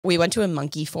We went to a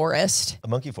monkey forest. A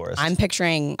monkey forest. I'm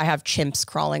picturing I have chimps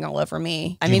crawling all over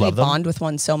me. I maybe bond with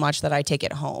one so much that I take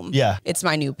it home. Yeah. It's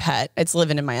my new pet. It's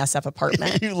living in my SF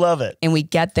apartment. You love it. And we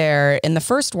get there, and the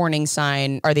first warning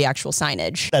sign are the actual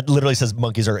signage. That literally says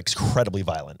monkeys are incredibly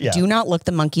violent. Yeah. Do not look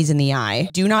the monkeys in the eye.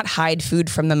 Do not hide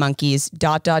food from the monkeys. ...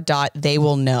 They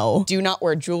will know. Do not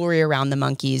wear jewelry around the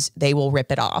monkeys. They will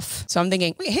rip it off. So I'm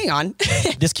thinking, wait, hang on.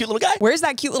 This cute little guy? Where's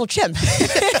that cute little chimp?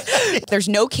 There's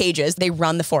no cages. They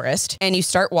run the forest, and you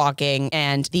start walking,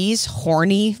 and these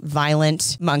horny,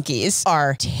 violent monkeys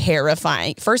are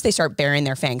terrifying. First, they start baring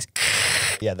their fangs.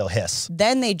 Yeah, they'll hiss.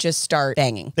 Then they just start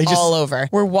banging all over.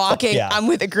 We're walking. Yeah. I'm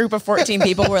with a group of 14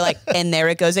 people. We're like, and there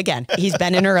it goes again. He's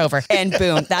bending her over. And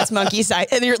boom, that's monkey side.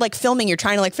 And you're like filming. You're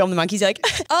trying to like film the monkeys. You're like,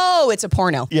 oh, it's a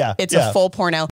porno. Yeah. It's a full porno.